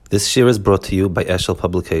This shir is brought to you by Eshel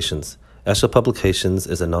Publications. Eshel Publications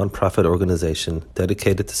is a non-profit organization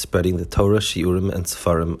dedicated to spreading the Torah, Shiurim, and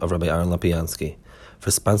Sefarim of Rabbi Aaron Lapiansky. For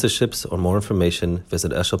sponsorships or more information,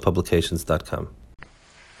 visit eshelpublications.com.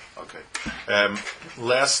 Okay.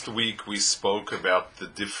 Last week we spoke about the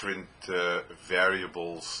different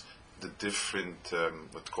variables, the different,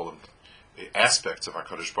 aspects of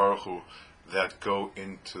HaKadosh Baruch Hu that go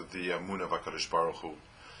into the Amunah of HaKadosh Baruch Hu.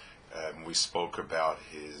 We spoke about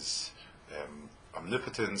his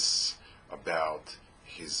omnipotence, about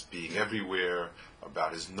his being everywhere,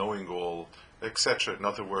 about his knowing all, etc. In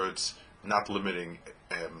other words, not limiting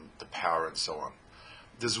the power and so on.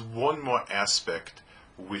 There's one more aspect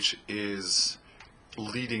which is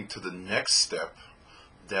leading to the next step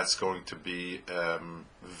that's going to be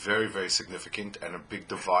very, very significant and a big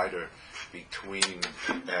divider between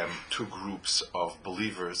two groups of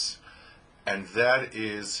believers, and that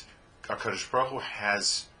is HaKadosh Baruch Hu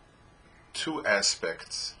has two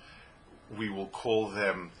aspects. We will call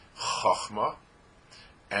them Chachma,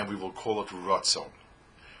 and we will call it Ratzon.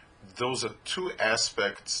 Those are two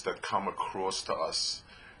aspects that come across to us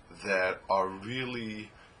that are really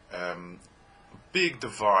big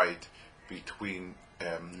divide between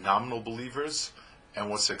nominal believers and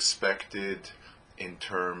what's expected in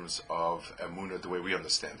terms of Emunah, the way we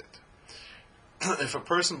understand it. If a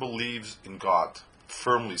person believes in God,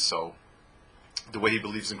 firmly so, the way he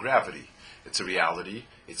believes in gravity, it's a reality,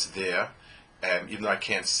 it's there, even though I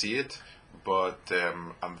can't see it, but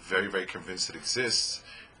I'm very, very convinced it exists,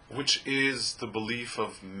 which is the belief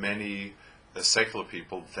of many secular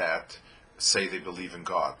people that say they believe in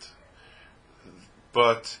God.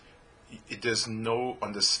 But there's no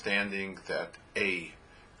understanding that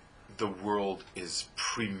the world is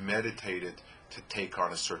premeditated to take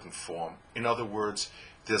on a certain form. In other words,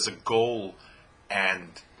 there's a goal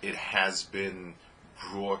and it has been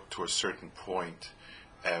brought to a certain point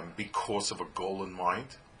because of a goal in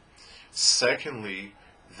mind. Secondly,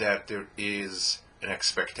 that there is an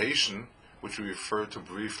expectation, which we referred to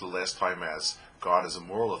briefly last time as God as a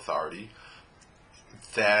moral authority.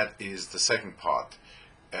 That is the second part,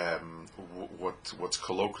 what's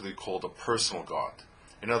colloquially called a personal God.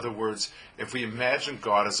 In other words, if we imagine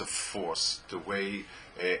God as a force, the way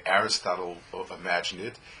Aristotle imagined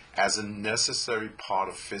it, as a necessary part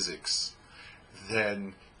of physics,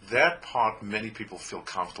 then that part many people feel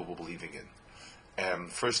comfortable believing in.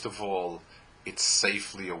 First of all, it's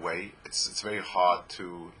safely away. It's very hard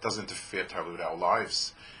to, it doesn't interfere terribly with our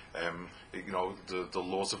lives. The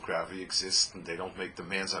laws of gravity exist and they don't make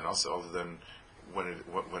demands on us other than when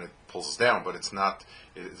it pulls us down, but it's not,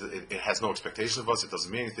 it has no expectations of us, it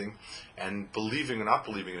doesn't mean anything, and believing or not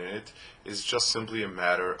believing in it is just simply a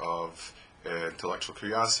matter of intellectual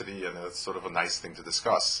curiosity, and it's sort of a nice thing to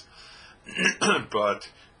discuss. But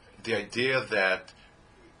the idea that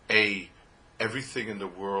everything in the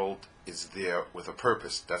world is there with a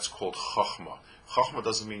purpose, that's called Chachma. Chachma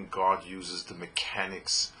doesn't mean God uses the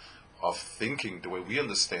mechanics of thinking the way we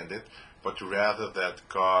understand it, but rather that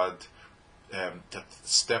God, that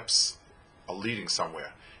steps are leading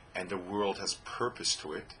somewhere, and the world has purpose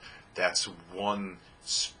to it. That's one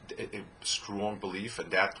strong belief, and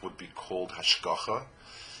that would be called Hashgacha.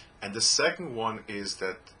 And the second one is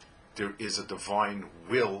that there is a divine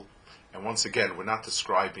will, and once again, we're not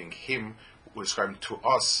describing him, we're describing to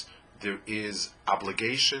us there is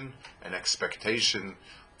obligation and expectation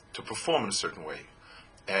to perform in a certain way,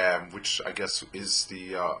 which I guess is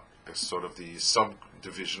the sort of the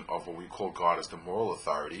subdivision of what we call God as the moral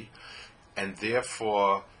authority, and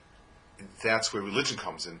therefore that's where religion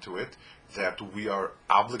comes into it, that we are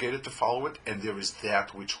obligated to follow it, and there is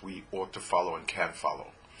that which we ought to follow and can follow.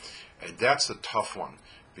 And that's a tough one,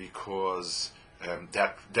 because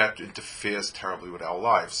that interferes terribly with our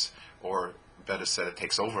lives, or better said, it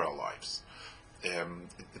takes over our lives.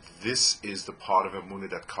 This is the part of Emunah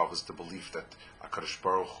that covers the belief that HaKadosh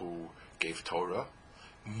Baruch Hu gave Torah.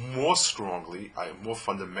 More strongly, more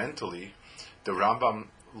fundamentally, the Rambam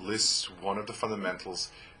lists one of the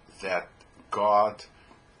fundamentals that God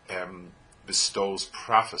bestows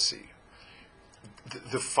prophecy.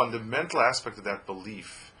 The fundamental aspect of that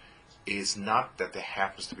belief is not that there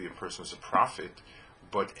happens to be a person who's a prophet,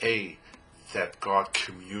 but that God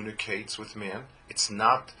communicates with man. It's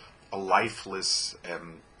not a lifeless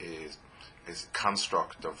is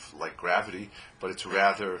construct of like gravity, but it's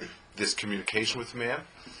rather this communication with man.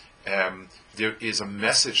 There is a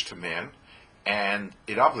message to man, and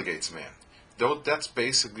it obligates man. Though that's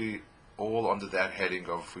basically all under that heading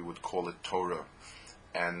of, we would call it Torah,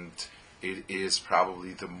 and it is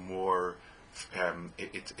probably the more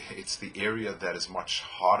it's the area that is much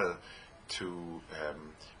harder to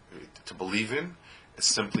to believe in. It's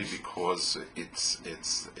simply because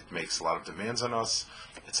it makes a lot of demands on us.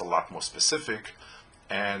 It's a lot more specific,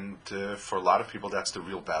 and for a lot of people, that's the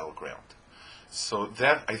real battleground. So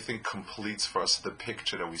that, I think, completes for us the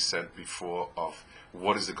picture that we said before of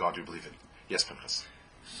what is the God we believe in. Yes, Pinchas.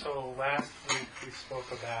 So last week we spoke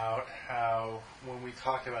about how when we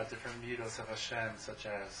talk about different midos of Hashem, such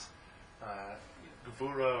as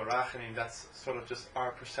Gevura or Rachanim, that's sort of just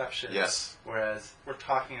our perception. Yes. Whereas we're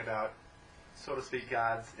talking about, so to speak,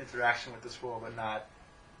 God's interaction with this world, but not.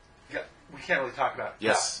 We can't really talk about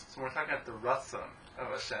yes. God. So when we're talking about the Ratzon of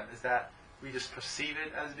Hashem, is that we just perceive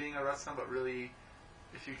it as being a Ratzon, but really,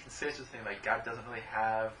 if you can say such a thing, like God doesn't really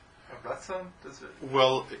have a Ratzon, does it?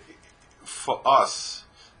 Well, for us,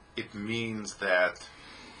 it means that.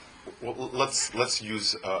 Well, let's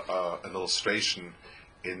use an illustration.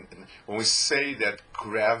 When we say that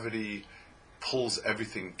gravity pulls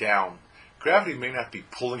everything down, gravity may not be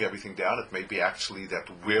pulling everything down. It may be actually that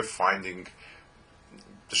we're finding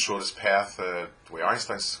the shortest path, the way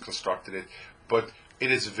Einstein constructed it. But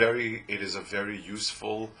it is a very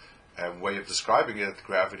useful way of describing it. That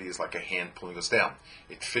gravity is like a hand pulling us down.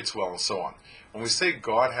 It fits well and so on. When we say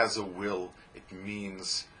God has a will, it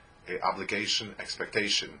means an obligation,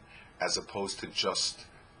 expectation, as opposed to just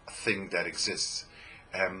a thing that exists.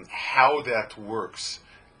 How that works,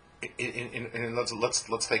 and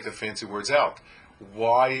let's take the fancy words out.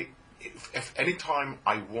 Why, if any time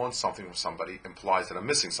I want something from somebody, implies that I'm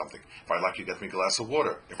missing something. If I'd like you to get me a glass of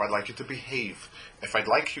water, if I'd like you to behave, if I'd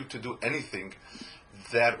like you to do anything,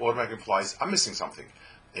 that automatically implies I'm missing something.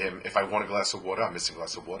 If I want a glass of water, I'm missing a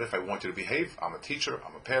glass of water. If I want you to behave, I'm a teacher,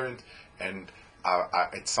 I'm a parent, and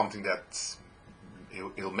it's something that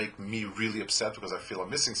it'll make me really upset because I feel I'm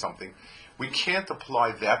missing something. We can't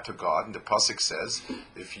apply that to God. And the pasuk says,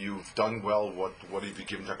 if you've done well, what have you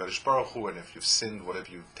given to HaKadosh Baruch Hu? And if you've sinned, what have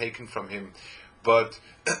you taken from Him? But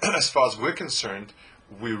as far as we're concerned,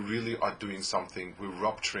 we really are doing something. We're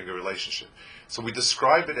rupturing a relationship. So we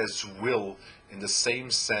describe it as will in the same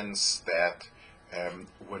sense that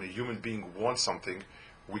when a human being wants something,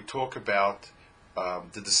 we talk about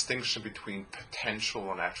the distinction between potential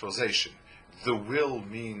and actualization. The will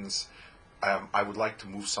means I would like to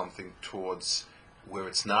move something towards where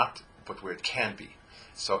it's not, but where it can be.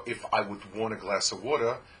 So if I would want a glass of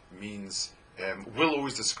water, means will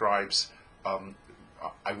always describes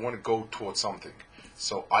I want to go towards something.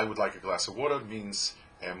 So I would like a glass of water means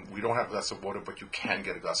we don't have a glass of water, but you can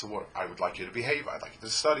get a glass of water. I would like you to behave. I'd like you to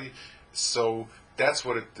study. So that's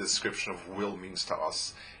what the description of will means to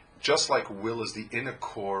us. Just like will is the inner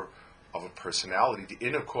core of a personality, the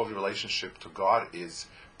inner core of the relationship to God is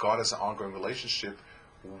God as an ongoing relationship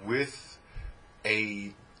with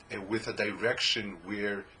a direction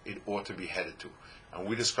where it ought to be headed to. And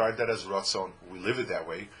we describe that as Ratzon. We live it that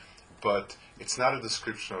way, but it's not a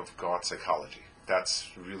description of God's psychology. That's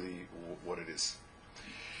really what it is.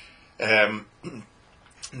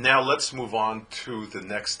 Now let's move on to the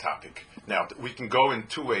next topic. Now we can go in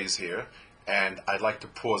two ways here, and I'd like to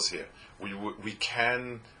pause here. We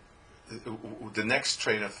can. The next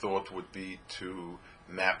train of thought would be to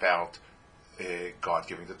map out God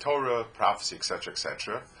giving the Torah, prophecy, etc.,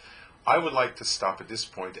 etc. I would like to stop at this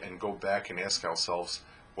point and go back and ask ourselves,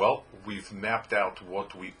 well, we've mapped out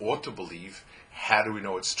what we ought to believe. How do we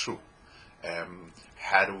know it's true?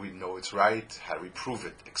 How do we know it's right? How do we prove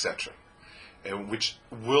it, etc.? Which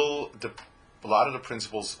will, a lot of the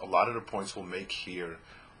principles, a lot of the points we'll make here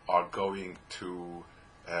are going to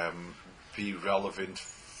be relevant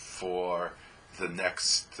for the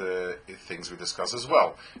next things we discuss as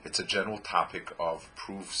well. It's a general topic of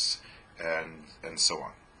proofs and so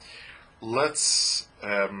on. Let's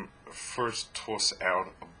first toss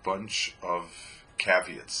out a bunch of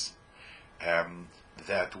caveats.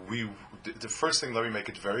 That the first thing, let me make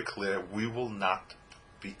it very clear, we will not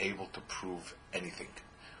be able to prove anything.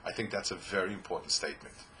 I think that's a very important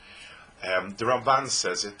statement. The Ramban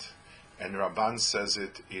says it, and the Ramban says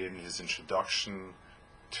it in his introduction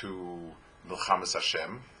to Milchamas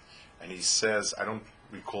Hashem, and he says, I don't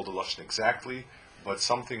recall the lashon exactly, but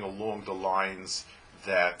something along the lines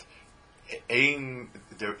that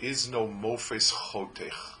there is no mofes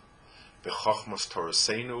chotech bechachmas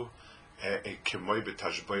Torasenu kemoi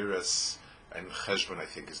betashberes and cheshbon, I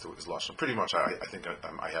think is lashon. Pretty much, I think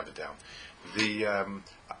I have it down. The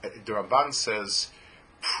Ramban says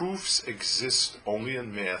proofs exist only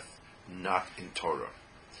in math, not in Torah.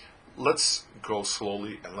 Let's go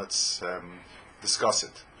slowly and let's discuss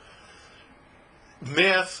it.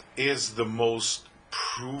 Math is the most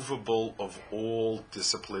provable of all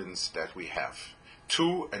disciplines that we have.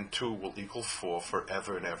 2 and 2 will equal 4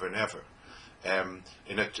 forever and ever and ever.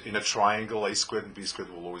 In a triangle, a squared and b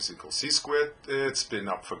squared will always equal c squared. It's been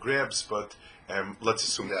up for grabs, but let's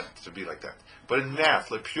assume that to be like that. But in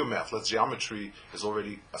math, like pure math, geometry is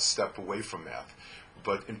already a step away from math.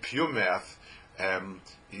 But in pure math,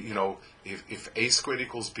 if a squared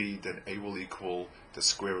equals b, then a will equal the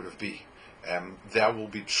square root of b. That will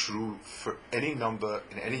be true for any number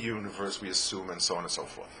in any universe we assume, and so on and so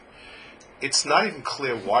forth. It's not even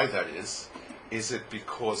clear why that is. Is it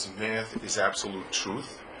because math is absolute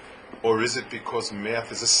truth, or is it because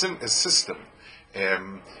math is a system?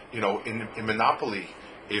 In Monopoly,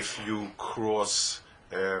 if you cross,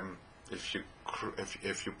 if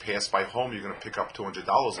you pass by home, you're going to pick up $200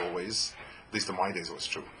 always. At least in my days, it was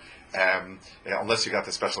true. Unless you got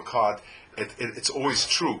the special card, it's always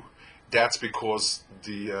true. That's because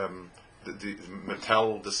the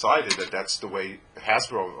Mattel decided that that's the way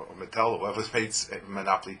Hasbro or Mattel, whoever made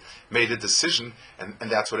Monopoly, made a decision, and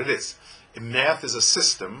that's what it is. Math is a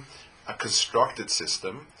system, a constructed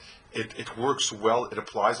system. It works well, it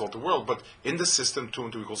applies all the world, but in the system 2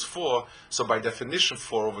 and 2 equals 4, so by definition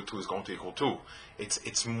 4 over 2 is going to equal 2.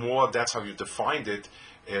 It's more, that's how you defined it.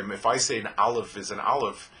 If I say an aleph is an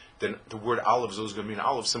aleph, then the word aleph is always going to mean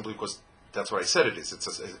aleph simply because that's what I said it is.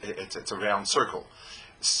 It's a round circle.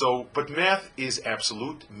 So, but math is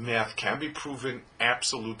absolute. Math can be proven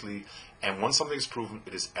absolutely, and once something is proven,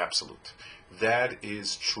 it is absolute. That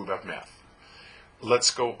is true about math.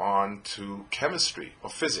 Let's go on to chemistry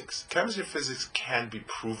or physics. Chemistry and physics can be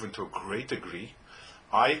proven to a great degree.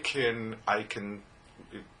 I can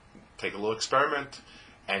take a little experiment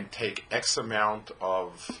and take X amount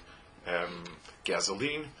of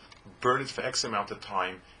gasoline, burn it for X amount of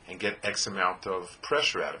time, and get X amount of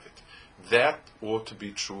pressure out of it. That ought to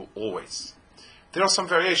be true always. There are some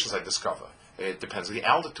variations I discover. It depends on the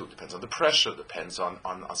altitude, depends on the pressure, depends on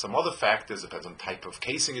some other factors, depends on the type of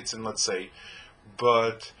casing it's in, let's say.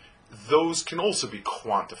 But those can also be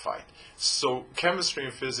quantified. So chemistry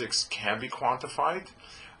and physics can be quantified.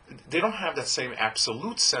 They don't have that same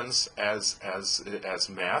absolute sense as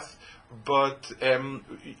math, but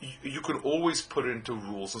you could always put it into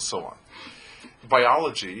rules and so on.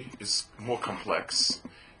 Biology is more complex.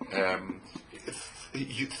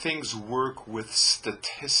 Things work with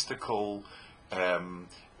statistical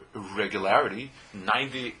regularity.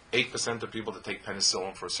 98% of people that take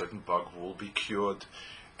penicillin for a certain bug will be cured,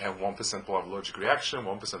 and 1% will have allergic reaction,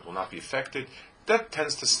 1% will not be affected. That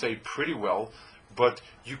tends to stay pretty well, but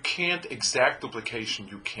you can't, exact duplication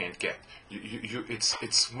you can't get.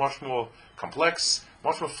 It's much more complex,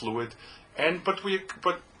 much more fluid,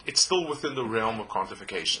 but it's still within the realm of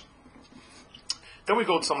quantification. Then we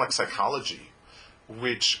go to something like psychology,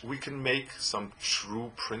 which we can make some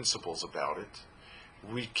true principles about it.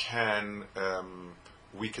 We can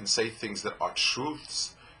say things that are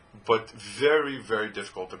truths, but very, very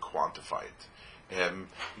difficult to quantify it.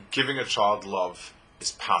 Giving a child love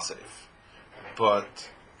is positive, but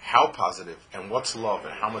how positive, and what's love,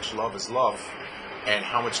 and how much love is love, and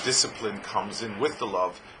how much discipline comes in with the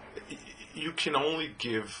love, you can only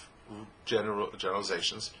give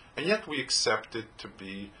generalizations, and yet we accept it to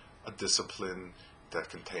be a discipline that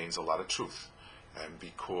contains a lot of truth,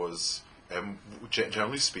 because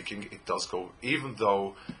generally speaking, it does go, even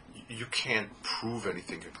though you can't prove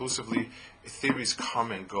anything conclusively, theories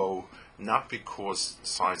come and go, not because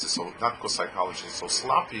not because psychology is so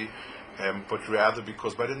sloppy, but rather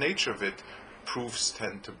because by the nature of it, proofs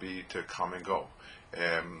tend to come and go.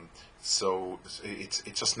 So it's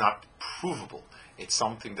just not provable. It's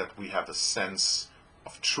something that we have a sense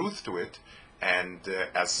of truth to it, and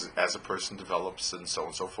as a person develops and so on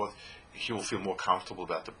and so forth, he will feel more comfortable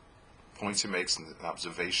about the points he makes, and the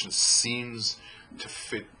observation seems to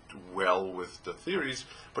fit well with the theories,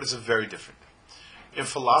 but it's very different. In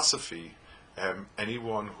philosophy,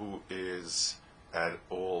 anyone who is at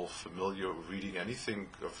all familiar reading anything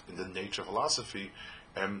in the nature of philosophy,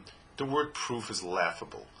 the word proof is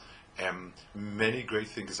laughable. Many great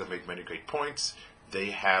thinkers have made many great points.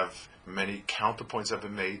 They have many counterpoints have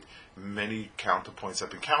been made, many counterpoints have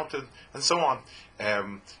been counted, and so on.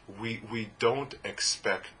 We don't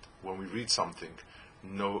expect, when we read something,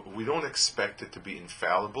 we don't expect it to be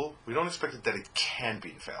infallible. We don't expect it that it can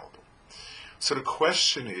be infallible. So the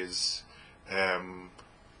question is,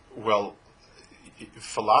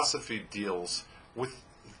 philosophy deals with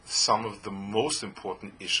some of the most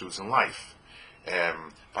important issues in life.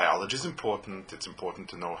 Biology is important. It's important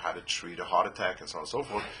to know how to treat a heart attack and so on and so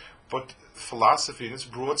forth. But philosophy, in its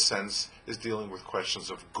broad sense, is dealing with questions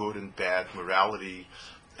of good and bad, morality,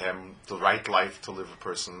 the right life to live a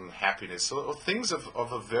person, happiness, so things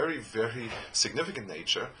of a very, very significant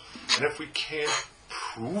nature. And if we can't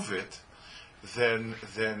prove it,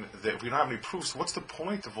 if we don't have any proofs, what's the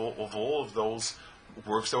point of all of those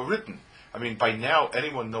works that were written? I mean, by now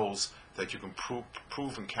anyone knows that you can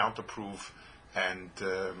prove and counterprove, and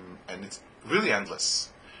it's really endless.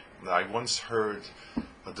 I once heard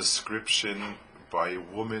a description by a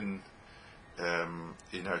woman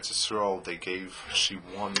in Eretz Yisrael. She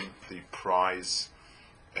won the prize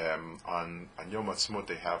on Yom Ha'atzmaut.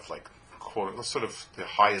 They have like sort of the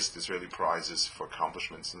highest Israeli prizes for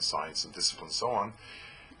accomplishments in science and discipline and so on.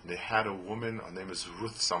 And they had a woman, her name is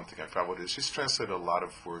Ruth something, I forgot what it is. She's translated a lot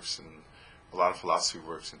of works and a lot of philosophy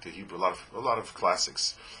works into Hebrew, a lot of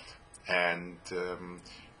classics. And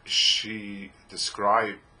she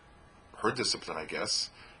described her discipline, I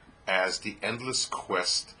guess, as the endless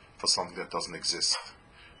quest for something that doesn't exist,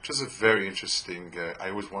 which is a very interesting. I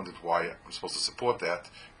always wondered why I'm supposed to support that.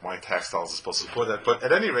 My tax dollars are supposed to support that. But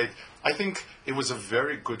at any rate, I think it was a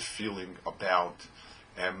very good feeling about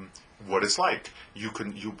what it's like. You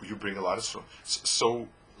bring a lot of so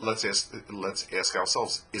let's ask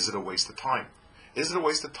ourselves: is it a waste of time? Is it a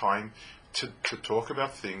waste of time to talk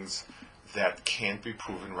about things that can't be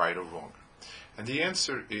proven right or wrong? And the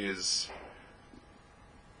answer is,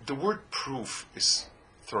 the word proof is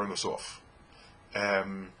throwing us off.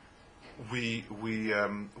 We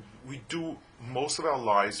do most of our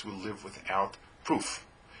lives, we live without proof.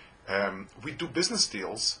 We do business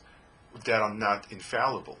deals that are not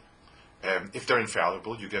infallible. If they're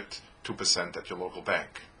infallible, you get 2% at your local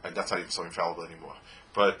bank, and that's not even so infallible anymore.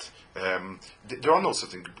 But there are no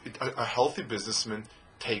such thing. A healthy businessman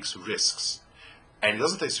takes risks. And he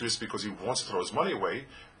doesn't take risks because he wants to throw his money away,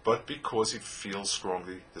 but because he feels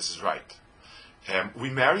strongly this is right.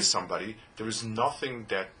 We marry somebody, there is nothing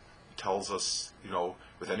that tells us,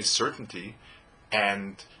 with any certainty,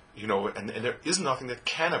 and there is nothing that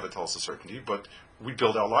can ever tell us with certainty, but we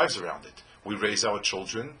build our lives around it. We raise our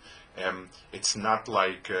children. It's not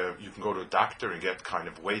like you can go to a doctor and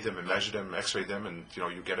weigh them and measure them, x-ray them, and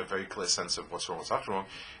you get a very clear sense of what's wrong, what's not wrong.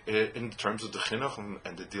 In terms of the chinuch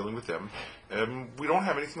and the dealing with them, we don't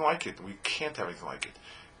have anything like it. We can't have anything like it.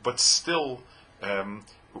 But still,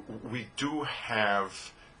 we do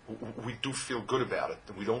feel good about it.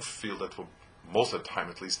 We don't feel that most of the time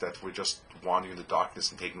at least, that we're just wandering in the darkness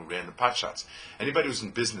and taking random pot shots. Anybody who's in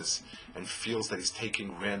business and feels that he's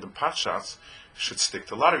taking random pot shots should stick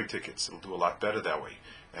to lottery tickets. It'll do a lot better that way.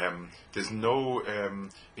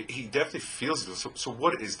 He definitely feels it. So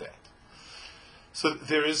what is that? So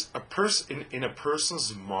there is a person in a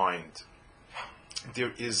person's mind.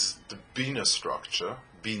 There is the bina structure,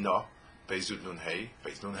 bina, Beis Nun Hey,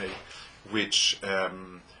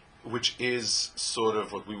 which is sort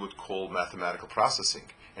of what we would call mathematical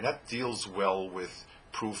processing, and that deals well with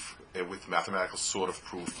proof, with mathematical sort of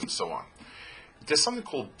proof, and so on. There's something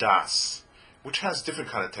called das, which has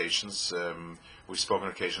different connotations. We've spoken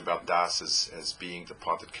on occasion about das as being the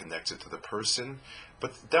part that connects it to the person,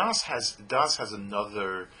 but das has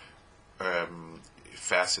another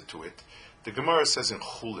facet to it. The Gemara says in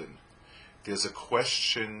Chulin, there's a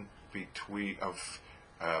question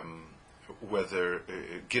whether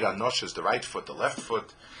Gid Anosh is the right foot, the left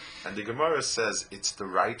foot, and the Gemara says it's the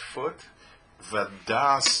right foot,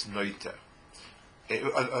 Vadas Noite.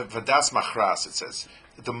 Vadas Machras, it says.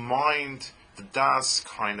 The mind, the Das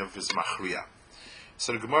kind of is Machria.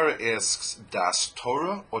 So the Gemara asks, Das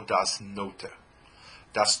Torah or Das Note?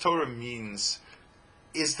 Das Torah means,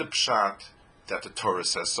 is the pshat that the Torah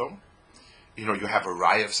says so? You have a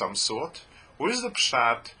raya of some sort? Or is the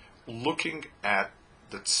pshat looking at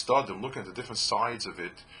the studim, looking at the different sides of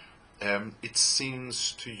it, it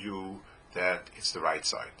seems to you that it's the right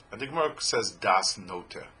side. And the Gemara says das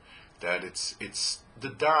note, that it's the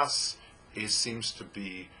das seems to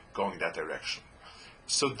be going in that direction.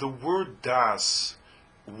 So the word das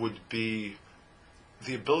would be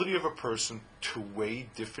the ability of a person to weigh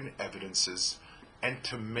different evidences and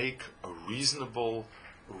to make a reasonable,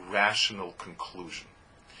 rational conclusion.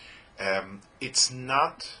 It's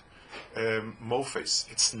not mofes.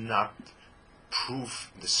 It's not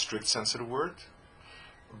proof in the strict sense of the word,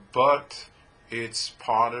 but it's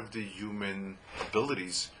part of the human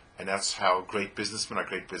abilities, and that's how great businessmen are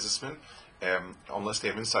great businessmen. Unless they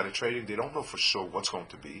have insider trading, they don't know for sure what's going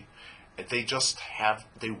to be. They just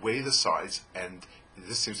they weigh the sides, and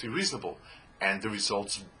this seems to be reasonable, and the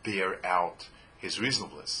results bear out his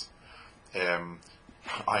reasonableness.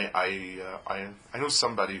 I know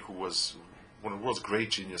somebody who was one of the world's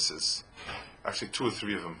great geniuses, actually two or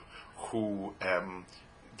three of them, who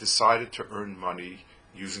decided to earn money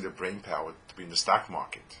using their brain power to be in the stock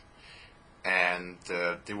market. And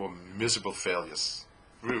they were miserable failures,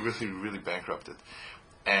 really, really bankrupted.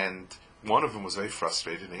 And one of them was very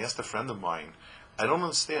frustrated, and he asked a friend of mine, I don't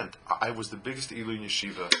understand. I was the biggest Ilu in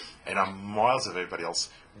yeshiva, and I'm miles of everybody else.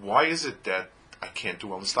 Why is it that I can't do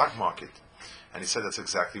well in the stock market? And he said that's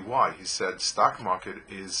exactly why. He said stock market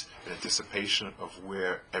is an anticipation of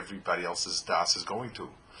where everybody else's das is going to.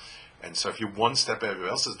 And so if you're one step ahead of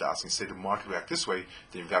everybody else's das and you say the market will act this way,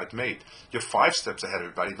 then you've got it made. You're 5 steps ahead of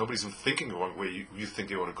everybody. Nobody's even thinking of where you think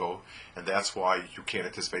they ought to go, and that's why you can't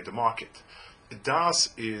anticipate the market.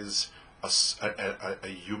 Das is a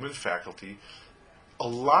human faculty, a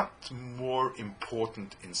lot more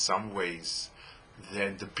important in some ways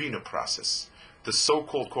than the Bina process. The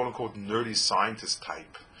so-called, quote-unquote, nerdy scientist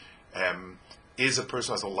type is a person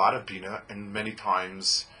who has a lot of Bina and many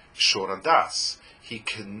times short on Das. He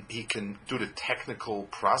can do the technical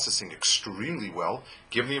processing extremely well,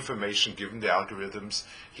 given the information, given the algorithms.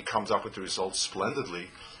 He comes up with the results splendidly.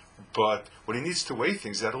 But when he needs to weigh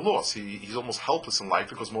things, he's at a loss. He's almost helpless in life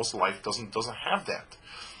because most of life doesn't have that.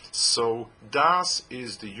 So Das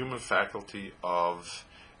is the human faculty of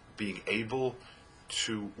being able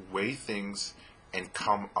to weigh things and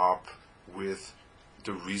come up with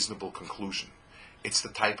the reasonable conclusion. It's the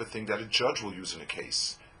type of thing that a judge will use in a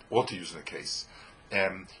case, ought to use in a case.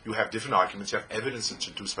 You have different arguments, you have evidence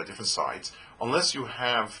introduced by different sides. Unless you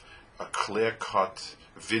have a clear-cut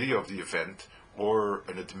video of the event or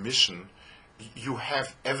an admission, you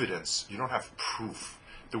have evidence, you don't have proof.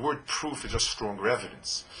 The word proof is just stronger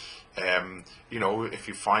evidence. If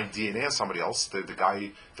you find DNA on somebody else,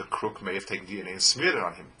 the crook may have taken DNA and smeared it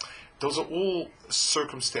on him. Those are all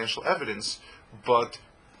circumstantial evidence, but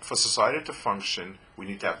for society to function, we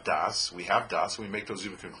need to have Das. We have Das, we make those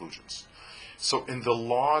even conclusions. So in the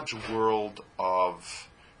large world of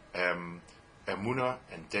Emunah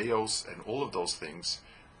and Deos and all of those things,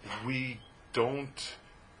 we don't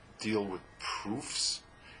deal with proofs.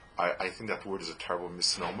 I think that word is a terrible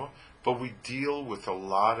misnomer, but we deal with a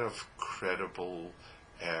lot of credible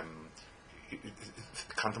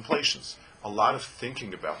contemplations, a lot of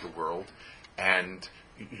thinking about the world, and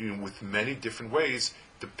with many different ways,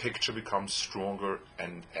 the picture becomes stronger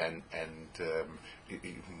and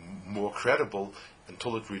more credible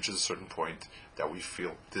until it reaches a certain point that we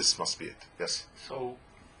feel this must be it. Yes? So,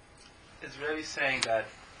 is really saying that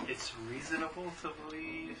it's reasonable to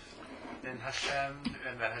believe in Hashem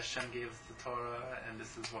and that Hashem gave us the Torah and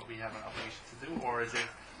this is what we have an obligation to do, or is it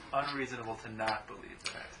unreasonable to not believe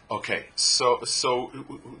that? Okay, so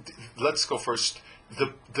let's go first.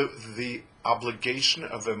 The obligation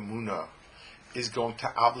of Emunah is going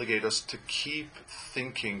to obligate us to keep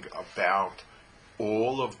thinking about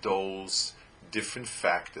all of those different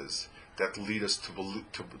factors that lead us to believe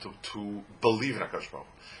in HaKadosh Baruch Hu.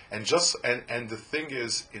 And the thing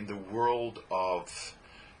is, in the world of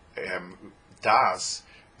Das,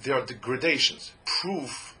 there are the gradations.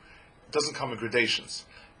 Proof doesn't come in gradations.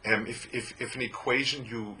 If an equation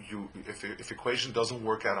if equation doesn't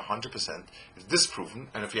work out 100%, it's disproven,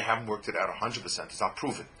 and if you haven't worked it out 100%, it's not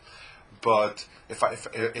proven. But if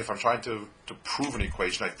I'm trying to prove an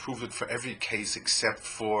equation, I prove it for every case except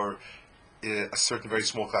for a certain very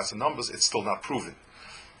small class of numbers, it's still not proven.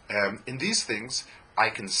 In these things, I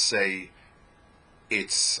can say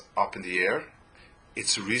it's up in the air,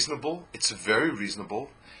 it's reasonable, it's very reasonable,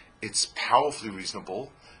 it's powerfully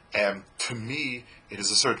reasonable. To me, it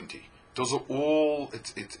is a certainty. Those are all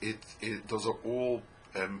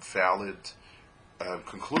valid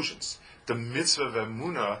conclusions. The mitzvah of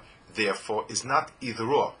Emunah, therefore, is not either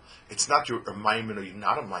or. It's not you're a Maimon or you're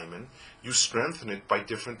not a Maimon. You strengthen it by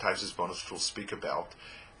different types of bonus we'll speak about,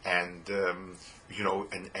 and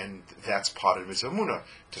and that's part of the mitzvah of Emunah,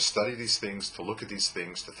 to study these things, to look at these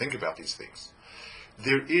things, to think about these things.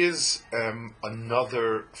 There is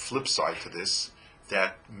another flip side to this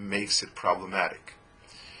that makes it problematic.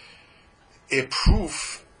 A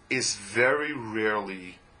proof is very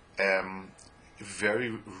rarely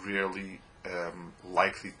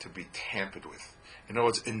likely to be tampered with. In other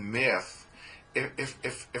words, in math,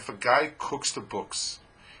 if a guy cooks the books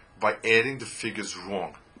by adding the figures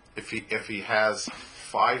wrong, if he has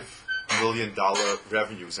 $5 million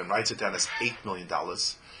revenues and writes it down as $8 million,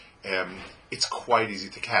 it's quite easy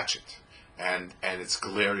to catch it, and it's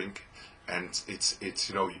glaring, and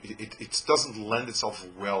it doesn't lend itself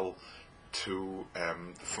well to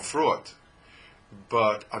for fraud.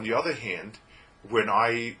 But on the other hand, when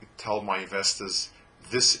I tell my investors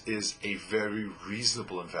this is a very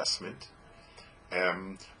reasonable investment, that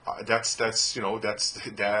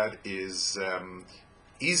is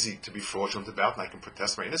easy to be fraudulent about, and I can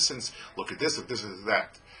protest my innocence. Look at this, look at this, look at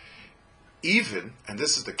that. Even, and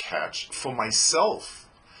this is the catch, for myself,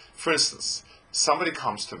 for instance, somebody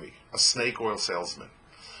comes to me, a snake oil salesman,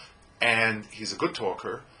 and he's a good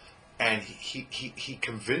talker, and he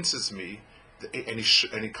convinces me, and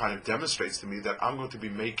he kind of demonstrates to me that I'm going to be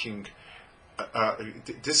making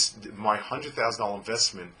my $100,000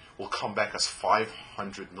 investment will come back as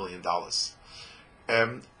 $500 million.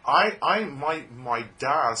 My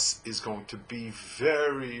das is going to be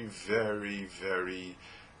very, very, very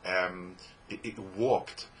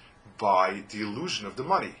warped by the illusion of the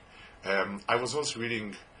money. I was once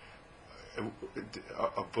reading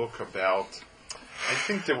a book about, I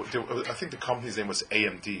think the company's name was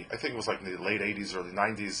AMD. I think it was like in the late 80s, early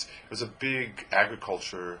 90s. It was a big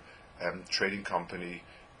agriculture trading company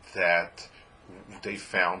that they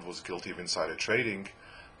found was guilty of insider trading,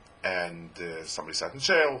 and somebody sat in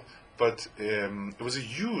jail. But it was a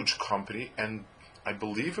huge company, and I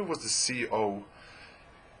believe it was the CEO.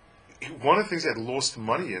 One of the things they had lost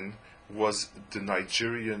money in was the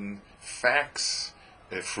Nigerian fax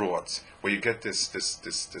frauds, where you get this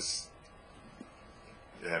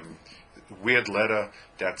weird letter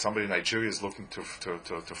that somebody in Nigeria is looking to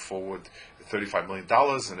forward $35 million,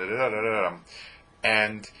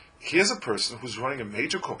 and here's a person who's running a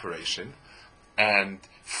major corporation and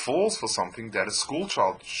falls for something that a school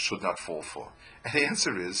child should not fall for. And the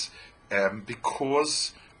answer is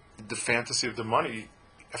because the fantasy of the money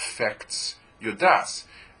affects your das.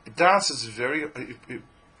 Das is very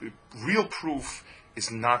real proof is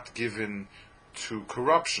not given to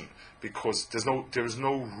corruption, because there is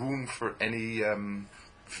no room for any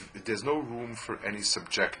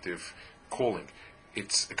subjective calling.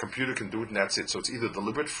 It's a computer can do it, and that's it. So it's either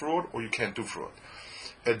deliberate fraud or you can't do fraud.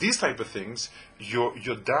 These type of things, your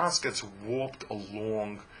das gets warped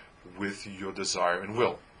along with your desire and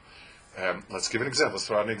will. Let's give an example. Let's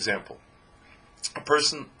throw out an example. A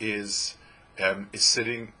person is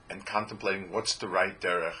sitting and contemplating what's the right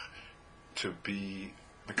derech to be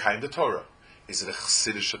mekayim the Torah. Is it a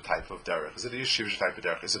Chassidish type of derech? Is it a yeshivish type of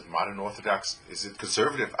derech? Is it modern Orthodox? Is it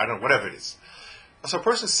conservative? I don't know, whatever it is. So a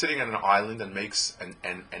person sitting on an island and makes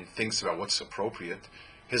and thinks about what's appropriate,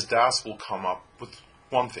 his das will come up with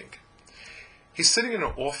one thing. He's sitting in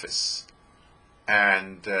an office,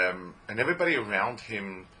 and everybody around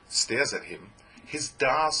him stares at him. His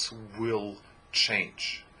das will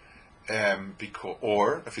change,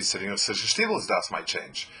 or if he's sitting in a shtivel, his das might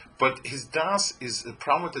change. But his das is the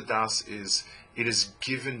problem with the das is it is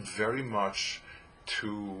given very much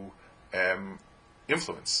to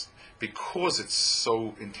influence, because it's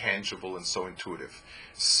so intangible and so intuitive.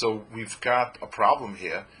 So we've got a problem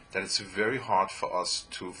here that it's very hard for us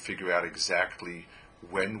to figure out exactly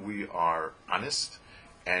when we are honest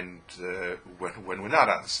and when we're not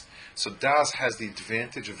honest. So Das has the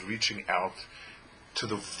advantage of reaching out to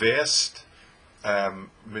the vast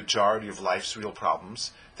majority of life's real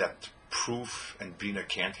problems that proof and Bina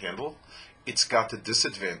can't handle. It's got the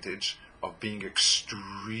disadvantage of being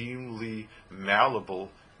extremely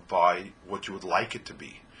malleable by what you would like it to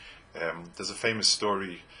be. There's a famous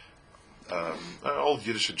story, an old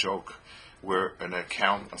Yiddish joke, where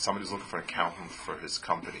somebody's looking for an accountant for his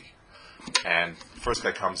company. And the first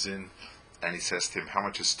guy comes in and he says to him, "How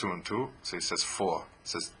much is 2 and 2?" So he says 4. He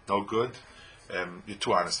says, "No good. You're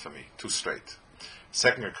too honest for me, too straight."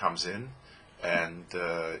 Second guy comes in and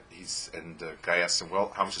the guy asks him,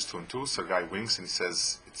 "Well, how much is 2 and 2?" So the guy winks and he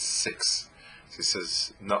says, "It's 6." So he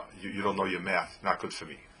says, "No, you don't know your math. Not good for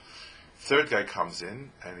me." Third guy comes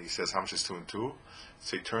in and he says, "How much is 2 and 2?"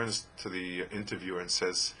 So he turns to the interviewer and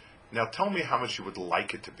says, "Now tell me how much you would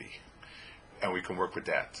like it to be, and we can work with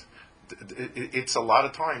that." It's a lot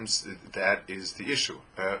of times that is the issue.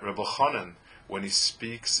 Rabbi Chanan, when he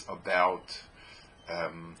speaks about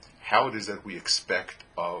how it is that we expect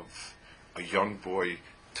of a young boy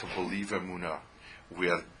to believe emunah,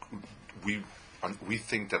 we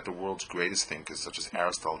think that the world's greatest thinkers, such as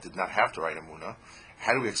Aristotle, did not have the right emunah.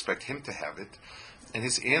 How do we expect him to have it? And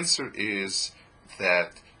his answer is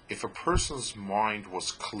that if a person's mind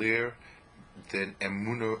was clear, then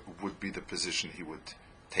emunah would be the position he would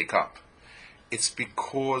take up. It's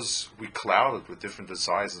because we cloud it with different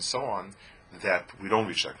desires and so on that we don't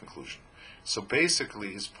reach that conclusion. So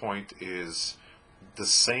basically his point is the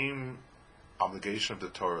same obligation of the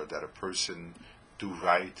Torah that a person do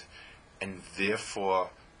right, and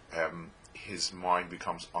therefore his mind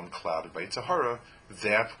becomes unclouded by Yetzer Hara,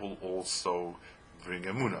 that will also bring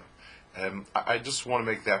emunah. I just want to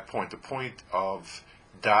make that point, the point of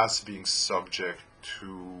Das being subject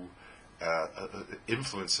to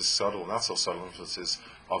influences, subtle, not so subtle influences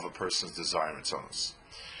of a person's desire and so on.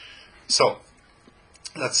 So,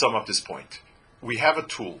 let's sum up this point. We have a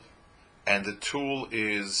tool, and the tool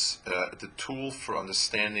is the tool for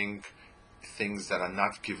understanding things that are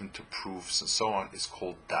not given to proofs and so on is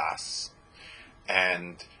called das.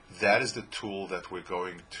 And that is the tool that we're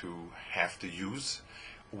going to have to use.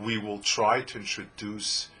 We will try to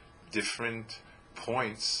introduce different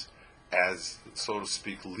points as, so to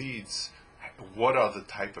speak, leads. What are the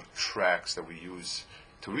type of tracks that we use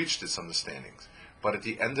to reach this understanding? But at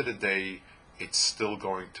the end of the day, it's still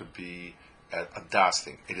going to be a das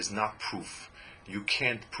thing. It is not proof. You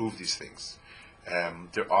can't prove these things.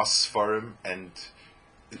 There are svarim, and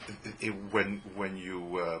when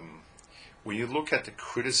you look at the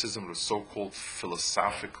criticism of the so-called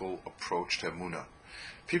philosophical approach to Emunah,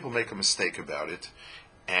 people make a mistake about it,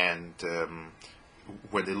 and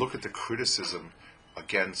when they look at the criticism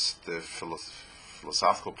against the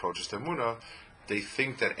philosophical approaches to Emunah, they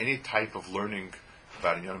think that any type of learning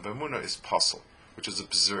about Inyan Emunah is possible, which is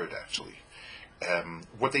absurd, actually.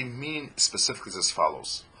 What they mean specifically is as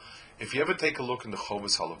follows. If you ever take a look in the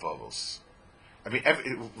Chovos HaLevavos,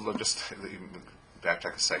 just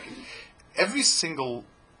backtrack a second. Every single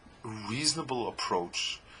reasonable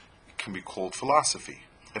approach can be called philosophy.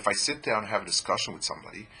 If I sit down and have a discussion with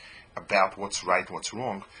somebody about what's right and what's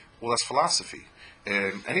wrong, well, that's philosophy.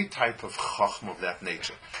 Any type of chachma of that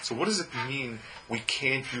nature. So what does it mean we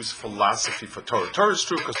can't use philosophy for Torah? Torah is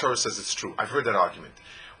true because Torah says it's true. I've heard that argument.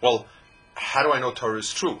 Well, how do I know Torah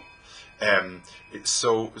is true? The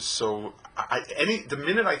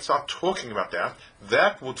minute I start talking about that,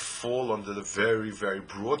 that would fall under the very, very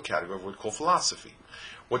broad category of what we call philosophy.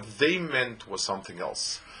 What they meant was something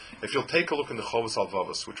else. If you'll take a look in the Chovos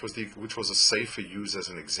HaLevavos, which was a sefer used as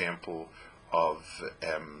an example of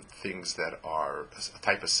things that are a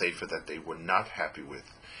type of sefer that they were not happy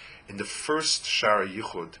with. In the first Shara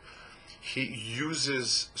Yichud, he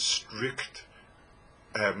uses strict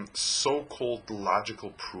so-called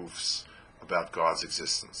logical proofs about God's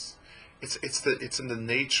existence. It's in the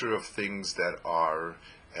nature of things that are,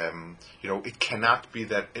 it cannot be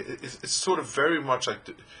that. It's sort of very much like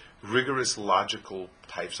the rigorous logical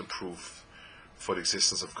types of proof for the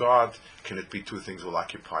existence of God. Can it be two things will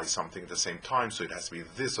occupy something at the same time, so it has to be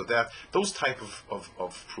this or that? Those type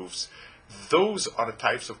of proofs, those are the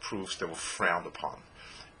types of proofs that were frowned upon.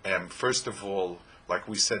 First of all, like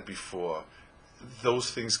we said before, those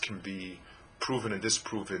things can be proven and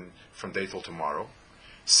disproven from day till tomorrow.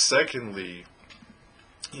 Secondly,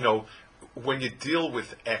 when you deal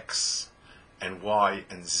with X and Y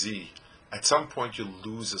and Z, at some point you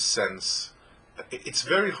lose a sense. It's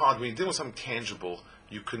very hard when you deal with something tangible.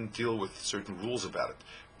 You can deal with certain rules about it.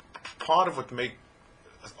 Part of what made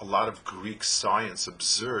a lot of Greek science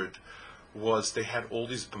absurd was they had all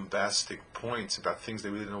these bombastic points about things they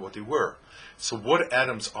really didn't know what they were. So what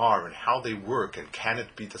atoms are and how they work, and can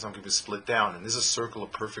it be that something is split down, and is a circle a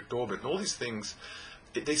perfect orbit, and all these things,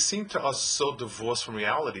 they seem to us so divorced from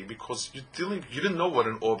reality because you didn't know what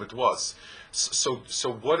an orbit was. So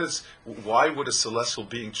why would a celestial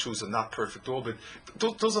being choose a not perfect orbit?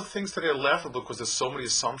 Those are things that are laughable because there's so many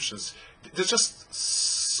assumptions. There's just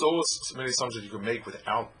so many assumptions you can make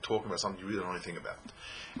without talking about something you really don't know anything about.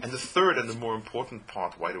 And the third and the more important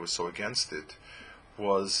part why they were so against it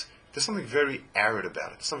was there's something very arid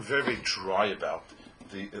about it. There's something very, very dry about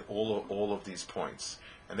all of these points.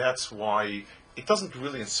 And that's why it doesn't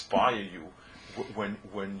really inspire you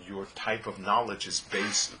when your type of knowledge is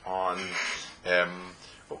based on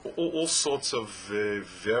all sorts of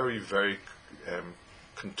very, very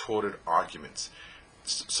contorted arguments.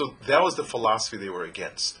 So that was the philosophy they were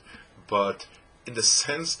against. But in the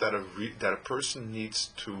sense that a person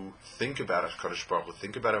needs to think about HaKadosh Baruch Hu,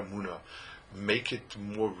 think about Emunah, make it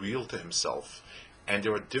more real to himself. And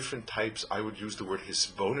there are different types. I would use the word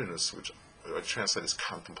hisboninus, which I translate as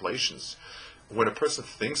contemplations. When a person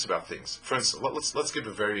thinks about things, for instance, let's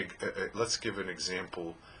give an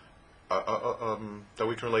example that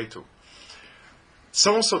we can relate to.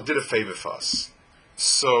 Someone did a favor for us.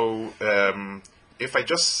 So if I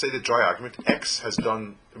just say the dry argument, X has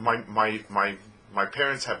done my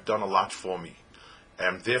parents have done a lot for me,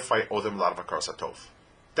 and therefore I owe them a lot of Hakaras HaTov.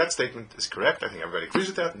 That statement is correct. I think everybody agrees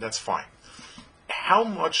with that, and that's fine. How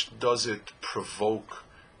much does it provoke?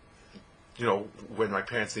 When my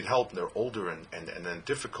parents need help and they're older and then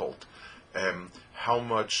difficult, how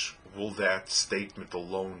much will that statement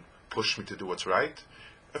alone push me to do what's right?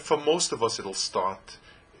 For most of us, it will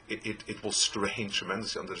strain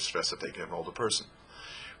tremendously under the stress of taking care of an older person.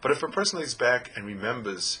 But if a person lays back and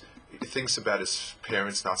remembers, thinks about his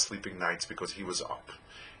parents not sleeping nights because he was up,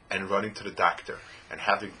 and running to the doctor and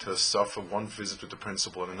having to suffer one visit with the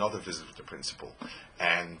principal and another visit with the principal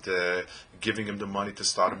and giving him the money to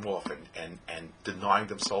start him off and denying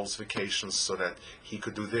themselves vacations so that he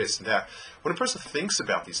could do this and that. When a person thinks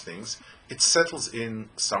about these things, it settles in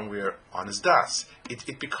somewhere on his das.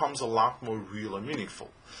 It becomes a lot more real and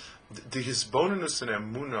meaningful. The hisbonenus and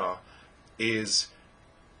emunah is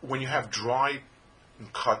when you have dry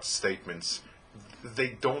cut statements, they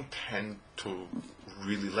don't tend to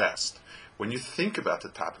really last. When you think about the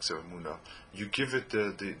topics of emunah, you give it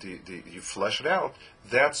you flesh it out.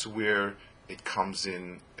 That's where it comes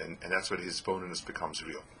in, and that's where his bonus becomes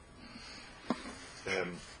real.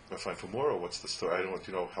 Am I fine for more, or what's the story? I don't want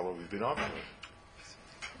to know how long we've been on.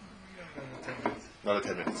 Another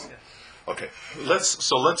 10 minutes. Yeah. Okay.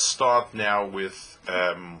 Let's start now with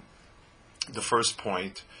the first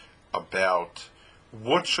point about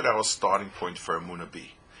what should our starting point for emunah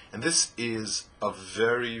be. And this is a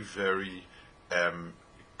very, very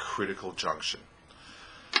critical junction.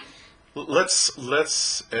 Let's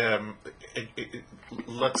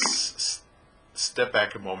step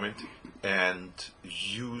back a moment and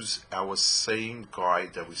use our same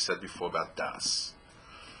guide that we said before about das.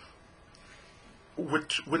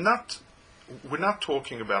 We're not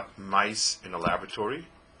talking about mice in a laboratory,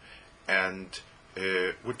 and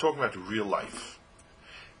we're talking about real life.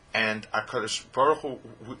 And HaKadosh Baruch Hu,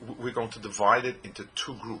 we're going to divide it into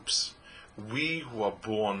two groups. We who are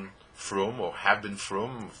born from or have been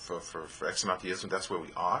from for X amount of years, and that's where we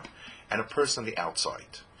are, and a person on the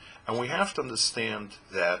outside. And we have to understand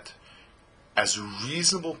that as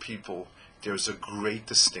reasonable people, there's a great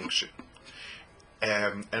distinction.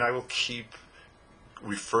 And I will keep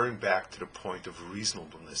referring back to the point of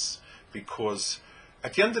reasonableness, because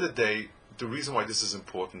at the end of the day, the reason why this is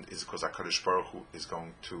important is because HaKadosh Baruch Hu is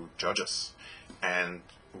going to judge us, and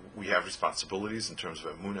we have responsibilities in terms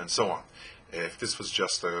of emunah and so on. If this was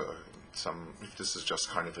just if this is just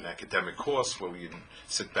kind of an academic course where we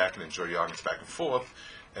sit back and enjoy the arguments back and forth,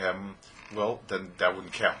 well, then that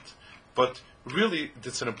wouldn't count. But really,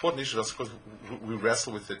 it's an important issue just because we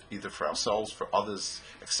wrestle with it either for ourselves, for others,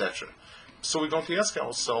 etc. So we're going to ask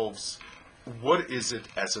ourselves, what is it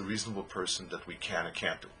as a reasonable person that we can and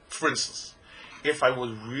can't do? For instance, if I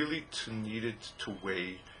was really needed to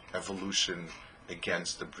weigh evolution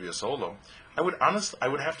against the Brias Olam, I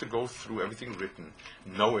would have to go through everything written,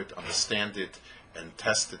 know it, understand it, and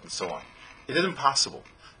test it, and so on. It is impossible.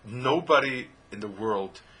 Nobody in the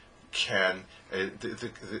world can.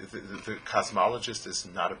 The cosmologist is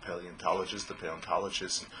not a paleontologist. The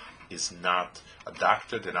paleontologist is not a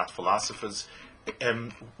doctor. They're not philosophers.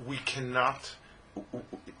 And we cannot.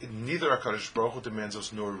 Neither HaKadosh Baruch Hu demands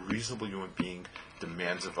us, nor a reasonable human being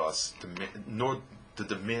demands of us, nor the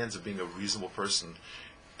demands of being a reasonable person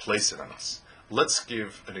place it on us. Let's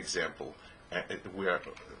give an example where,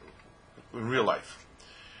 in real life,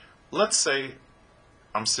 let's say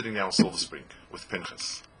I'm sitting now in Silver Spring with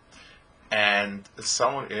Pinchas, and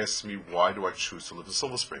someone asks me, why do I choose to live in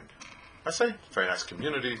Silver Spring? I say, very nice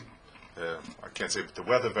community. I can't say with the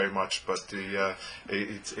weather very much, but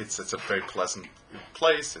it's a very pleasant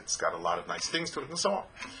place. It's got a lot of nice things to it, and so on.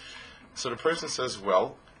 So the person says,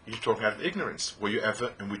 well, you're talking out of ignorance. Were you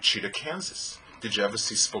ever in Wichita, Kansas? Did you ever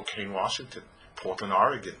see Spokane, Washington, Portland,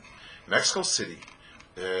 Oregon, Mexico City,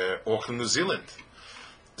 Auckland, New Zealand?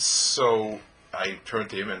 So I turn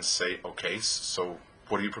to him and say, okay, so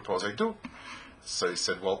what do you propose I do? So he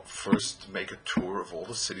said, well, first make a tour of all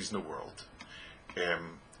the cities in the world,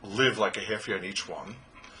 live like a half year in each one,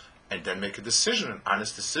 and then make a decision, an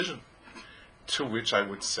honest decision. To which I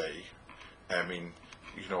would say, I mean,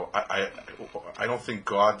 I don't think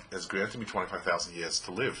God has granted me 25,000 years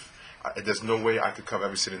to live. There's no way I could cover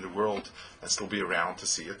every city in the world and still be around to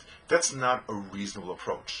see it. That's not a reasonable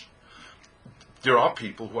approach. There are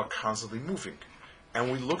people who are constantly moving,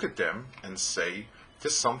 and we look at them and say,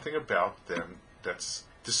 there's something about them that's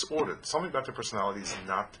disordered. Something about their personality is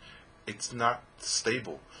not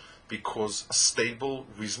stable, because a stable,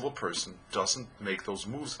 reasonable person doesn't make those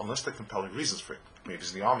moves unless there are compelling reasons for it. Maybe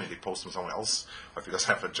he's in the army, they post him with someone else, or if he doesn't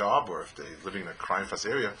have a job, or if they're living in a crime-fast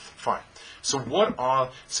area, fine. So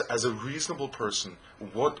as a reasonable person,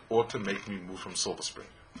 what ought to make me move from Silver Spring?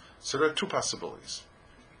 So there are two possibilities.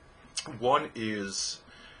 One is,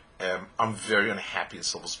 I'm very unhappy in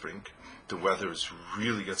Silver Spring. The weather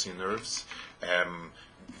really gets on your nerves.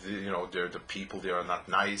 The people there are not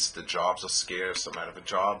nice. The jobs are scarce. I'm out of a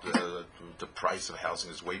job. The price of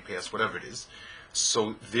housing is way past whatever it is.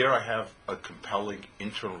 So there I have a compelling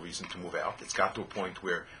internal reason to move out. It's got to a point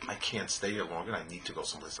where I can't stay here longer and I need to go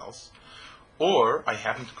someplace else. Or I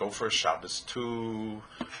happen to go for a Shabbos to,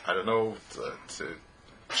 I don't know, to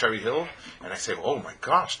Cherry Hill, and I say, oh my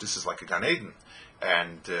gosh, this is like a Gan Eden,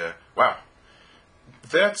 and wow,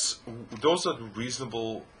 those are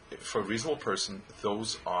reasonable for a reasonable person.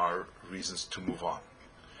 Those are reasons to move on.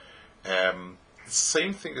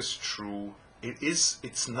 Same thing is true.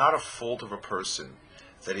 It's not a fault of a person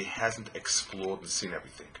that he hasn't explored and seen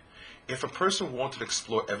everything. If a person wanted to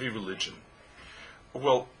explore every religion,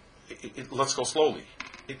 well, let's go slowly.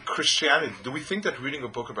 Christianity, do we think that reading a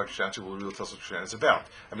book about Christianity will really tell us what Christianity is about?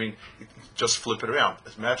 I mean, just flip it around.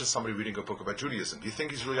 Imagine somebody reading a book about Judaism. Do you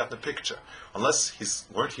think he's really out in the picture? Unless he's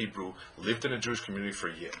learned Hebrew, lived in a Jewish community for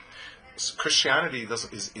a year. So Christianity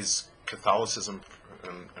is Catholicism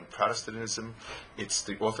and Protestantism. It's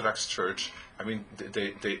the Orthodox Church. I mean,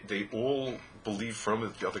 they all believe firmly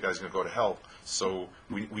that the other guy's going to go to hell. So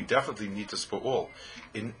we definitely need to support all.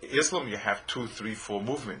 In Islam, you have 2, 3, 4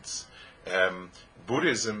 movements.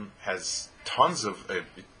 Buddhism has tons of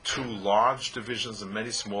 2 large divisions and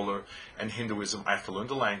many smaller, and Hinduism, I have to learn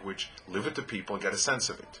the language, live with the people, and get a sense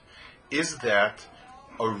of it. Is that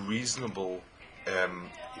a reasonable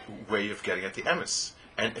way of getting at the emes?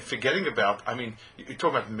 And forgetting about, I mean, you're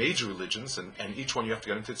talking about major religions, and each one you have to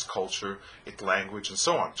get into its culture, its language, and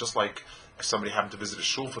so on. Just like if somebody happened to visit a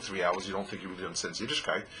shul for 3 hours, you don't think he really understands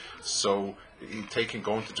Yiddishkeit. So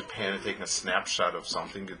going to Japan and taking a snapshot of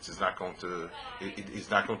something, it's not going to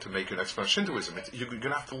make you an expert in Shintoism. You're going to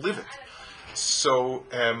have to live it. So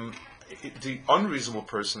the unreasonable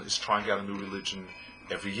person is trying out a new religion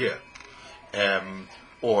every year.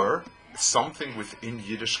 Or something within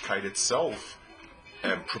Yiddishkeit itself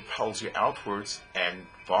propels you outwards and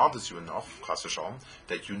bothers you enough, chas v'shalom,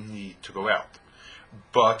 that you need to go out.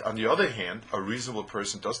 But on the other hand, a reasonable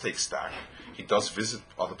person does take stock. He does visit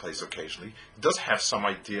other places occasionally. He does have some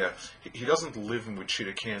idea. He doesn't live in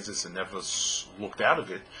Wichita, Kansas, and never looked out of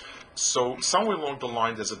it. So somewhere along the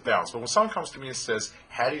line, there's a balance. But when someone comes to me and says,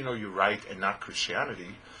 "How do you know you're right and not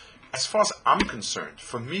Christianity?" As far as I'm concerned,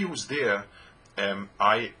 for me who's there,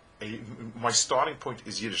 my starting point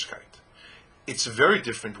is Yiddishkeit. It's very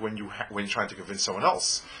different when you're trying to convince someone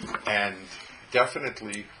else, and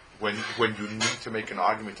definitely when you need to make an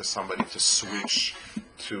argument to somebody to switch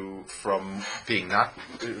from being not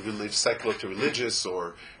secular to religious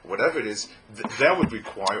or whatever it is, that would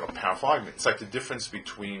require a powerful argument. It's like the difference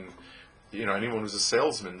between, anyone who's a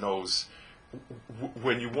salesman knows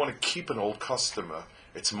when you want to keep an old customer,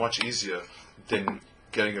 it's much easier than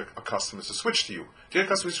getting a customer to switch to you. Getting a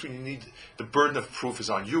customer to switch, the burden of proof is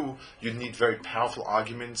on you. You need very powerful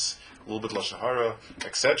arguments, a little bit lashon hara,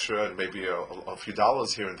 etc., and maybe a few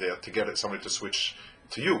dollars here and there to get somebody to switch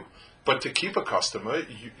to you. But to keep a customer,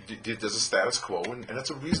 there's a status quo, and that's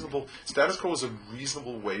a reasonable. Status quo is a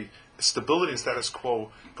reasonable way. Stability and status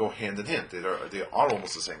quo go hand in hand. They are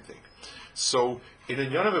almost the same thing. So in a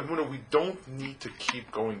Inyan of Emunah, we don't need to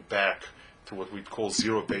keep going back to what we call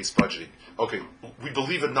zero-based budgeting. Okay, we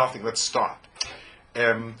believe in nothing. Let's start.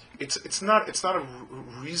 It's not a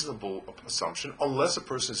reasonable assumption unless a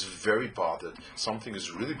person is very bothered. Something is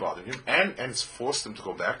really bothering him, and it's forced him to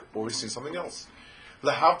go back, or he's seen something else.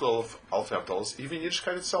 Lahavdol of Alf Havdalos, even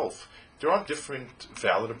Yiddishkeit itself, there are different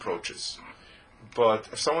valid approaches. But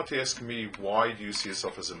if someone were to ask me, why do you see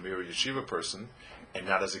yourself as a mere yeshiva person and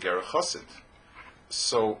not as a Ger Chassid?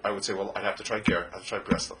 So I would say, well, I'd have to try Ger, I have to try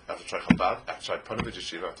Breslov, I have to try Chabad, I have to try Panovich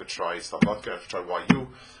Yeshiva, I have to try Slobodka, I have to try YU.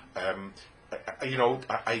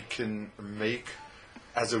 I can make,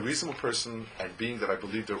 as a reasonable person, and being that I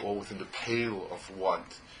believe they're all within the pale of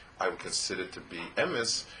what I would consider to be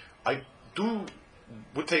emes, I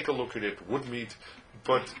would take a look at it, would meet,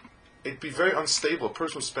 but it'd be very unstable. A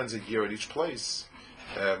person who spends a year at each place,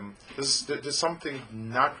 there's something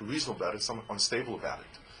not reasonable about it, something unstable about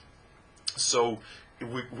it. So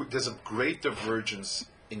there's a great divergence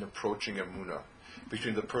in approaching Emunah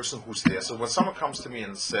between the person who's there. So when someone comes to me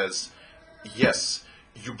and says, yes,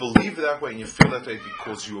 you believe that way and you feel that way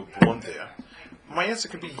because you were born there, my answer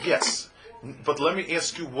could be yes. But let me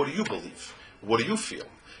ask you, what do you believe? What do you feel?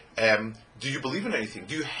 Do you believe in anything?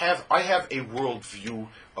 I have a worldview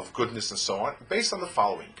of goodness and so on, based on the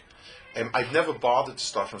following. I've never bothered to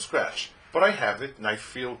start from scratch, but I have it and I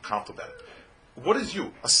feel comfortable about it. What is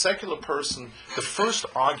you? A secular person, the first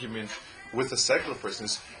argument with a secular person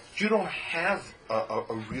is, you don't have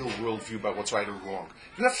a real worldview about what's right or wrong.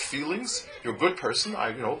 You have feelings, you're a good person,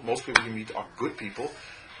 most people you meet are good people,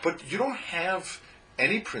 but you don't have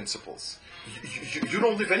any principles. You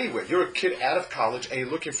don't live anywhere. You're a kid out of college and you're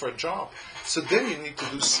looking for a job. So then you need to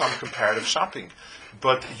do some comparative shopping.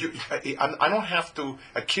 But I don't have to,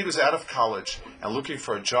 a kid who's out of college and looking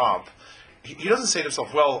for a job, he doesn't say to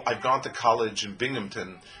himself, well, I've gone to college in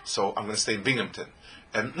Binghamton, so I'm going to stay in Binghamton.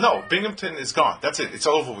 And no, Binghamton is gone. That's it. It's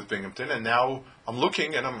over with Binghamton. And now I'm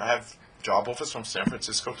looking, and I have job offers from San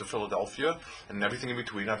Francisco to Philadelphia and everything in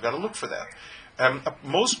between. I've got to look for that.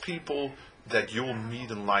 Most people that you will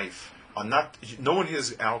meet in life are not. No one here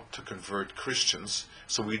is out to convert Christians,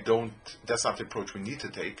 so we don't. That's not the approach we need to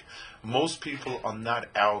take. Most people are not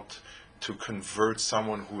out to convert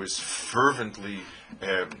someone who is fervently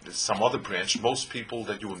some other branch. Most people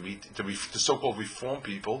that you will meet, the so-called Reform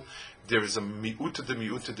people, there is a mi'uta de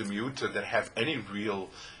mi'uta de mi'uta that have any real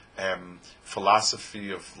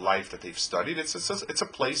philosophy of life that they've studied. It's a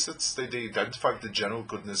place that's they identify the general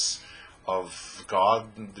goodness of God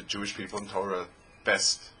and the Jewish people in Torah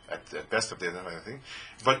best at best of their anything.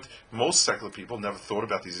 But most secular people never thought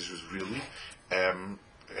about these issues really. And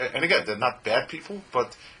again, they're not bad people,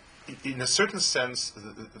 but in a certain sense,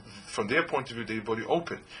 from their point of view, they're body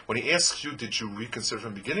open. When he asks you, did you reconsider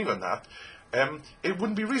from the beginning or not, it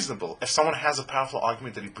wouldn't be reasonable. If someone has a powerful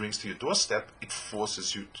argument that he brings to your doorstep, it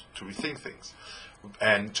forces you to rethink things.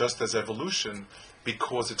 And just as evolution,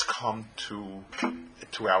 because it's come to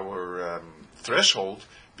our threshold,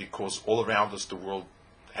 because all around us the world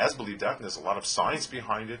has believed that, and there's a lot of science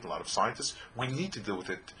behind it, a lot of scientists, we need to deal with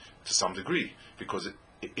it to some degree, because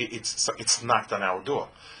it's knocked on our door.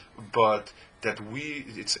 But that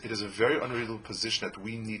it is a very unreasonable position that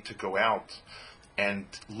we need to go out and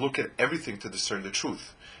look at everything to discern the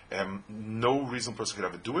truth. No reasonable person could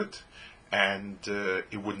ever do it, and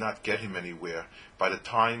it would not get him anywhere. By the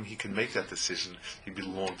time he can make that decision, he'd be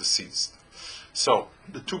long deceased. So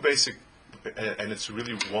the two basic, and it's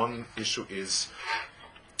really one issue, is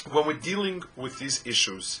when we're dealing with these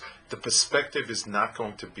issues, the perspective is not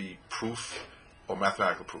going to be proof or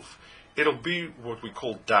mathematical proof. It'll be what we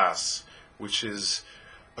call das, which is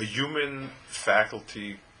a human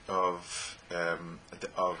faculty of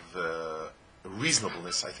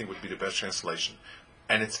reasonableness, I think would be the best translation.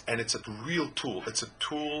 And it's a real tool. It's a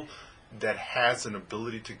tool that has an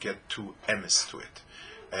ability to get to emes, to it.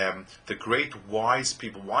 The great wise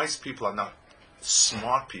people are not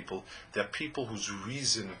smart people. They're people whose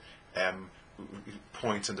reason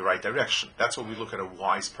points in the right direction. That's what we look at a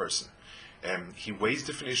wise person. He weighs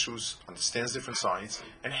different issues, understands different science,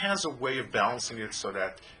 and has a way of balancing it so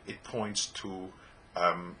that it points to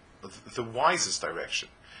the wisest direction.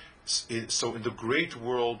 So in the great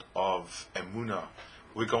world of Emunah,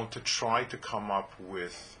 we're going to try to come up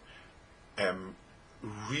with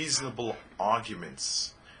reasonable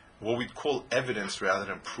arguments, what we'd call evidence rather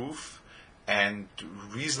than proof, and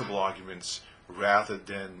reasonable arguments rather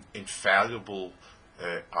than infallible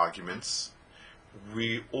arguments.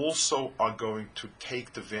 We also are going to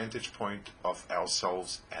take the vantage point of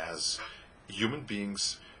ourselves as human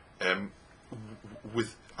beings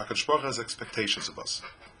with HaKadosh Baruch Hu has expectations of us.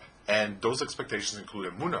 And those expectations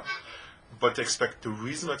include emunah. But the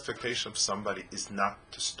reasonable expectation of somebody is not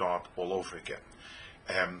to start all over again.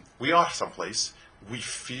 We are someplace, we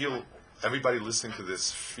feel, everybody listening to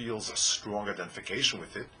this feels a strong identification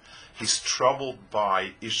with it. He's troubled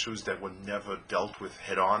by issues that were never dealt with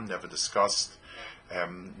head on, never discussed.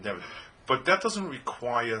 But that doesn't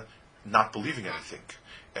require not believing anything.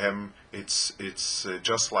 It's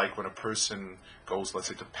just like when a person goes, let's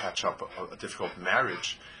say, to patch up a difficult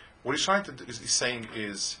marriage. What he's trying to do, he's saying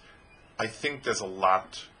is, I think there's a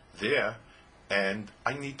lot there, and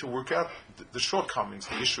I need to work out the shortcomings,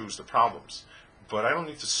 the issues, the problems. But I don't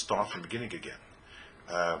need to start from the beginning again.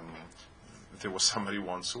 There was somebody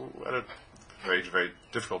once who had a very, very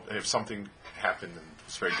difficult, if something happened and it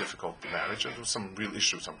was very difficult, the marriage, there was some real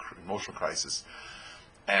issue, some emotional crisis,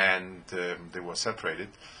 and they were separated,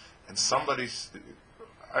 and somebody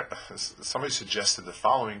suggested the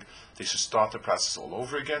following: they should start the process all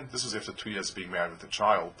over again. This was after 2 years of being married with a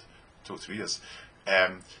child, 2 or 3 years.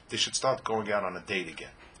 They should start going out on a date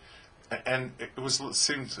again. And it was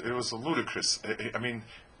ludicrous. I mean,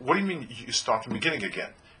 what do you mean you start from the beginning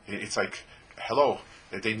again? It's like, hello,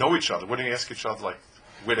 they know each other. Wouldn't they ask each other like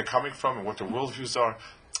where they're coming from and what their worldviews are?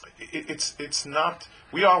 It's not.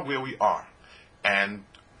 We are where we are, and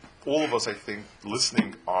all of us, I think,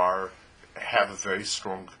 listening have a very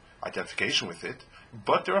strong identification with it.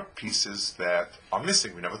 But there are pieces that are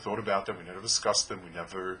missing. We never thought about them. We never discussed them. We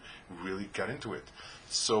never really got into it.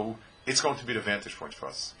 So it's going to be the vantage point for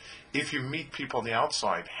us. If you meet people on the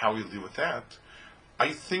outside, how you deal with that,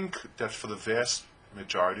 I think that for the vast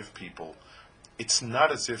majority of people, it's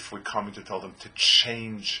not as if we're coming to tell them to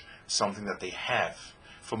change something that they have.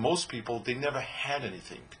 For most people, they never had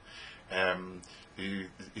anything. I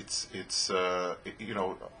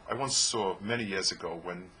once saw many years ago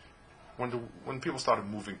when people started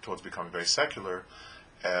moving towards becoming very secular,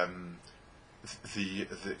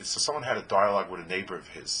 so someone had a dialogue with a neighbor of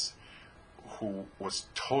his who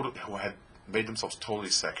had made themselves totally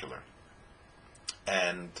secular,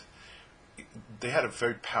 and they had a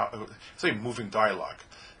very moving dialogue.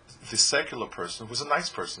 The secular person, who was a nice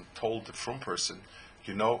person, told the frum person,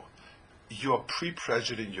 you are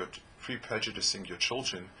pre-prejudicing your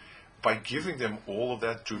children by giving them all of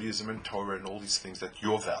that Judaism and Torah and all these things that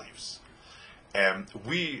your values. And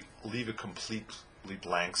we leave a completely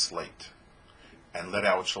blank slate and let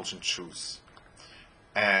our children choose.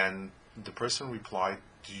 And the person replied,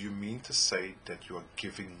 do you mean to say that you are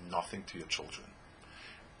giving nothing to your children?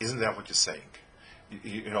 Isn't that what you're saying?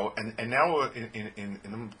 And now in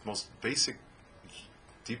the most basic,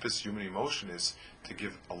 deepest human emotion is to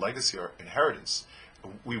give a legacy or inheritance.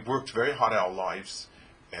 We worked very hard our lives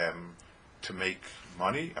to make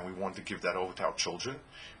money, and we want to give that over to our children.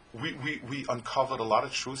 We uncovered a lot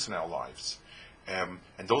of truths in our lives, and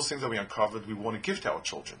those things that we uncovered, we want to give to our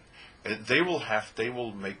children. They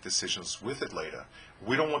will make decisions with it later.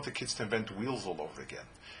 We don't want the kids to invent wheels all over again,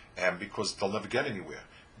 because they'll never get anywhere.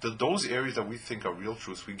 Those areas that we think are real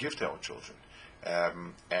truths, we give to our children.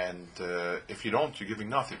 If you don't, you're giving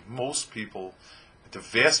nothing. Most people, the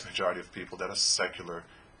vast majority of people that are secular,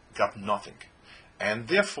 got nothing. And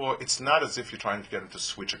therefore, it's not as if you're trying to get him to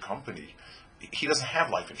switch a company. He doesn't have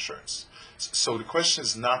life insurance. So the question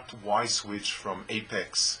is not why switch from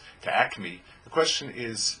Apex to Acme. The question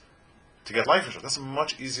is to get life insurance. That's a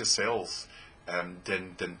much easier sales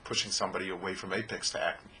than pushing somebody away from Apex to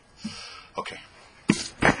Acme. Okay.